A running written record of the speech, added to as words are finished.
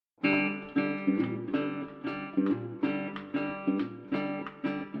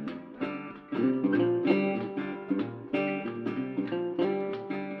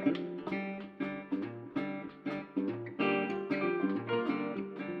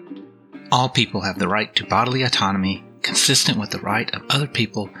All people have the right to bodily autonomy consistent with the right of other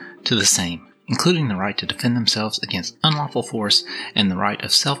people to the same, including the right to defend themselves against unlawful force and the right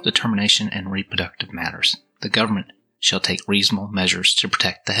of self-determination in reproductive matters. The government shall take reasonable measures to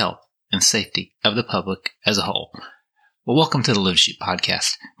protect the health and safety of the public as a whole. Well, welcome to the Live Shoot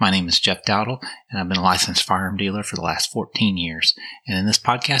Podcast. My name is Jeff Dowdle, and I've been a licensed firearm dealer for the last 14 years. And in this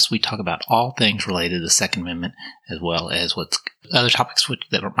podcast, we talk about all things related to the Second Amendment, as well as what's other topics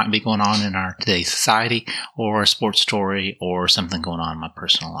that might be going on in our today's society, or a sports story, or something going on in my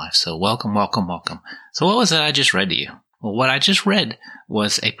personal life. So welcome. So what was it I just read to you? Well, what I just read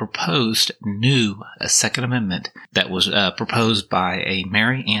was a proposed new Second Amendment that was proposed by a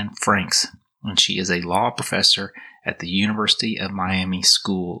Mary Ann Franks, and she is a law professor at the University of Miami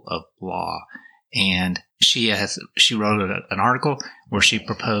School of Law. And she wrote an article where she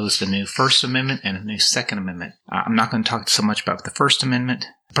proposed a new First Amendment and a new Second Amendment. I'm not going to talk so much about the First Amendment.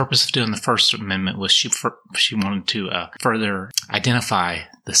 The purpose of doing the First Amendment was she wanted to further identify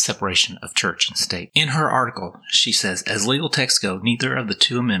the separation of church and state. In her article, she says, as legal texts go, neither of the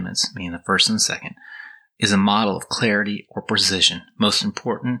two amendments, meaning the first and the second, is a model of clarity or precision. Most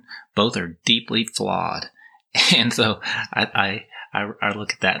important, both are deeply flawed. And so I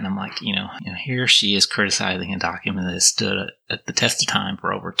look at that and I'm like, here she is criticizing a document that has stood at the test of time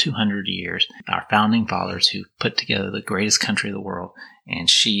for over 200 years. Our founding fathers who put together the greatest country of the world, and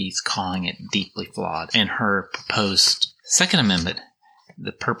she's calling it deeply flawed. And her proposed Second Amendment,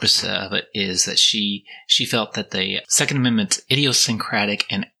 the purpose of it is that she felt that the Second Amendment's idiosyncratic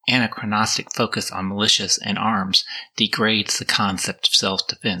and anachronistic focus on militias and arms degrades the concept of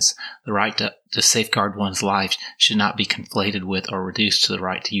self-defense. The right to safeguard one's life should not be conflated with or reduced to the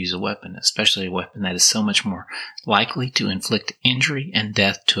right to use a weapon, especially a weapon that is so much more likely to inflict injury and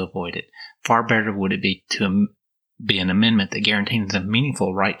death to avoid it. Far better would it be to be an amendment that guarantees the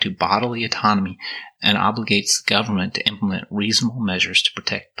meaningful right to bodily autonomy and obligates the government to implement reasonable measures to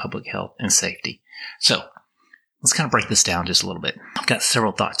protect public health and safety. So, let's kind of break this down just a little bit. I've got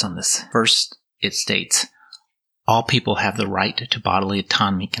several thoughts on this. First, it states, all people have the right to bodily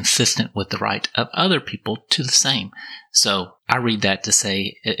autonomy consistent with the right of other people to the same. So, I read that to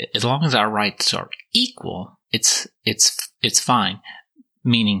say, as long as our rights are equal, it's fine.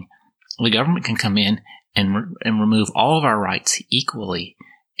 Meaning, the government can come in and remove all of our rights equally,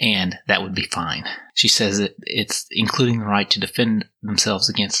 and that would be fine. She says that it's including the right to defend themselves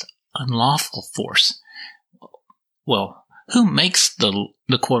against unlawful force. Well, who makes the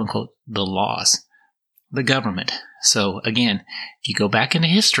quote-unquote the laws? The government. So again, if you go back into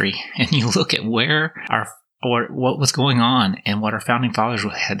history and you look at what was going on and what our founding fathers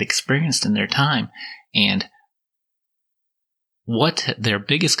had experienced in their time, and what their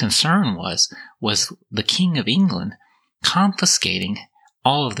biggest concern was the King of England confiscating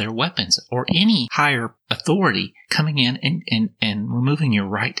all of their weapons, or any higher authority coming in and removing your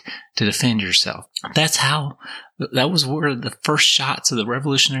right to defend yourself. That was where the first shots of the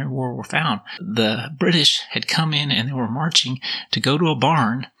Revolutionary War were found. The British had come in and they were marching to go to a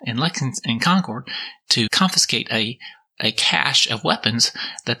barn in Lexington and Concord to confiscate a cache of weapons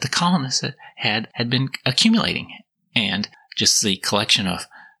that the colonists had been accumulating. And just the collection of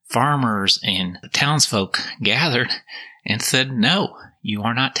farmers and the townsfolk gathered and said, no, you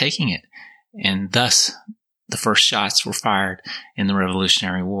are not taking it. And thus, the first shots were fired in the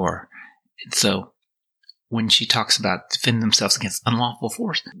Revolutionary War. And so, when she talks about defending themselves against unlawful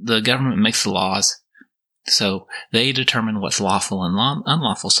force, the government makes the laws. So, they determine what's lawful and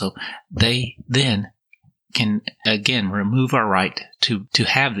unlawful. So, they then can, again, remove our right to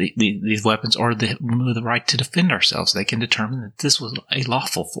have these weapons, or remove the right to defend ourselves. They can determine that this was a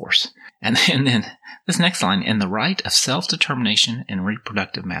lawful force. And then this next line, and the right of self-determination in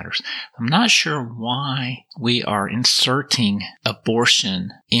reproductive matters. I'm not sure why we are inserting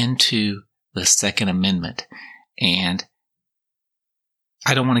abortion into the Second Amendment. And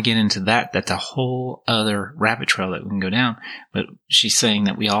I don't want to get into that. That's a whole other rabbit trail that we can go down. But she's saying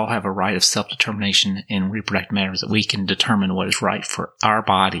that we all have a right of self-determination in reproductive matters, that we can determine what is right for our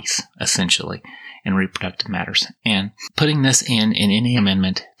bodies, essentially, in reproductive matters. And putting this in any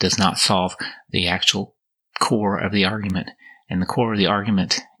amendment does not solve the actual core of the argument. And the core of the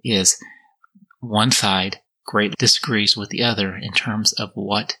argument is one side greatly disagrees with the other in terms of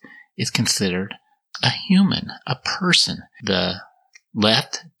what is considered a human, a person. The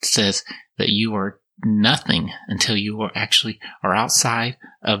left says that you are nothing until you are outside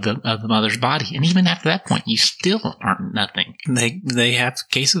of the mother's body. And even after that point, you still aren't nothing. They have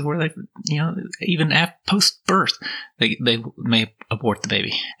cases where they, even after post-birth, they may abort the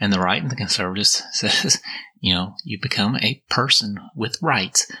baby. And the right and the conservatives says, you become a person with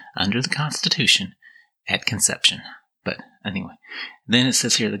rights under the Constitution at conception. But anyway, then it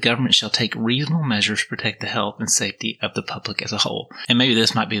says here, the government shall take reasonable measures to protect the health and safety of the public as a whole. And maybe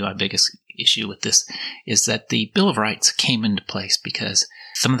this might be my biggest issue with this, is that the Bill of Rights came into place because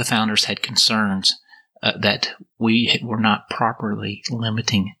some of the founders had concerns that we were not properly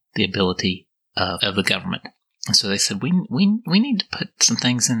limiting the ability of the government. And so they said, we need to put some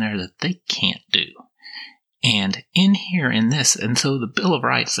things in there that they can't do. And in here, in this, and so the Bill of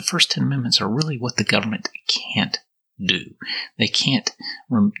Rights, the first 10 amendments are really what the government can't do. They can't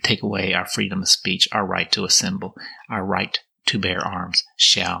take away our freedom of speech, our right to assemble, our right to bear arms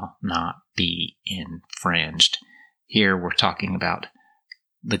shall not be infringed. Here we're talking about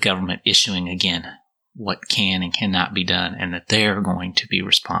the government issuing again what can and cannot be done, and that they're going to be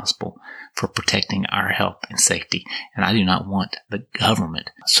responsible for protecting our health and safety. And I do not want the government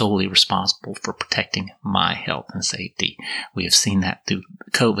solely responsible for protecting my health and safety. We have seen that through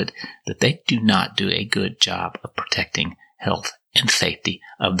COVID, that they do not do a good job of protecting health and safety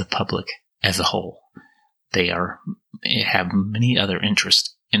of the public as a whole. They have many other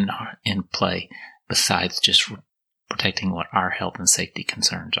interests in play besides just protecting what our health and safety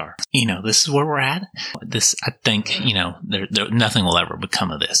concerns are. This is where we're at. This, I think, nothing will ever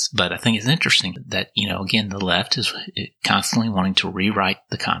become of this. But I think it's interesting that, again, the left is constantly wanting to rewrite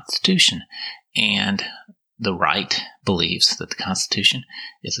the Constitution. And the right believes that the Constitution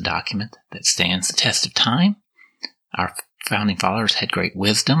is a document that stands the test of time. Our founding fathers had great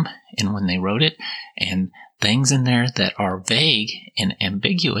wisdom in when they wrote it. And things in there that are vague and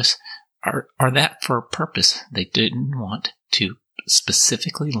ambiguous are that for a purpose. They didn't want to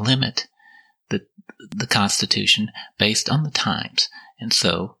specifically limit the Constitution based on the times. And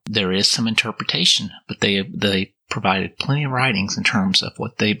so there is some interpretation, but they provided plenty of writings in terms of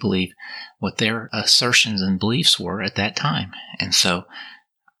what they believe, what their assertions and beliefs were at that time. And so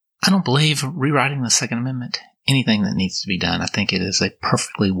I don't believe rewriting the Second Amendment anything that needs to be done. I think it is a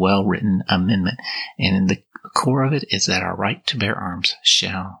perfectly well-written amendment. And in the core of it is that our right to bear arms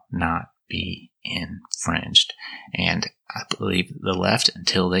shall not be infringed. And I believe the left,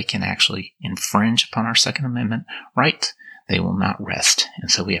 until they can actually infringe upon our Second Amendment rights, they will not rest. And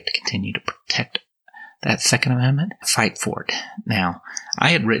so we have to continue to protect that Second Amendment, fight for it. Now, I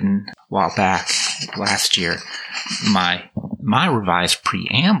had written a while back last year my revised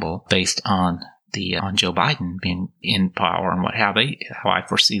preamble based on Joe Biden being in power and how I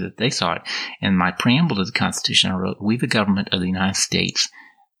foresee that they saw it. And my preamble to the Constitution, I wrote, "We, the government of the United States,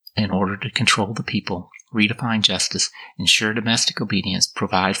 in order to control the people, redefine justice, ensure domestic obedience,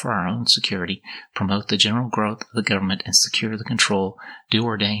 provide for our own security, promote the general growth of the government, and secure the control, do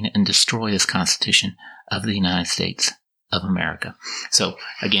ordain and destroy this Constitution of the United States of America." So,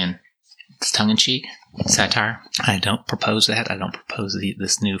 again, it's tongue-in-cheek, satire. I don't propose that. I don't propose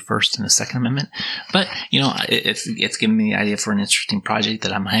this new First and the Second Amendment. But, it's given me the idea for an interesting project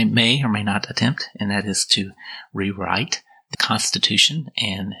that I may or may not attempt, and that is to rewrite the Constitution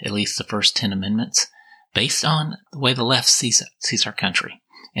and at least the first 10 amendments based on the way the left sees our country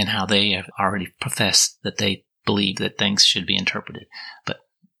and how they have already professed that they believe that things should be interpreted. But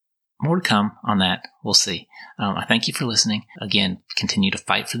more to come on that. We'll see. I thank you for listening. Again, continue to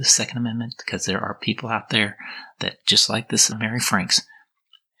fight for the Second Amendment, because there are people out there that, just like this Mary Franks,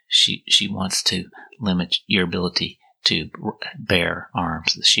 she wants to limit your ability to bear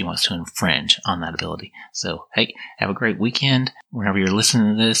arms. She wants to infringe on that ability. So, hey, have a great weekend whenever you're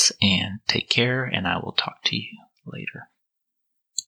listening to this, and take care, and I will talk to you later.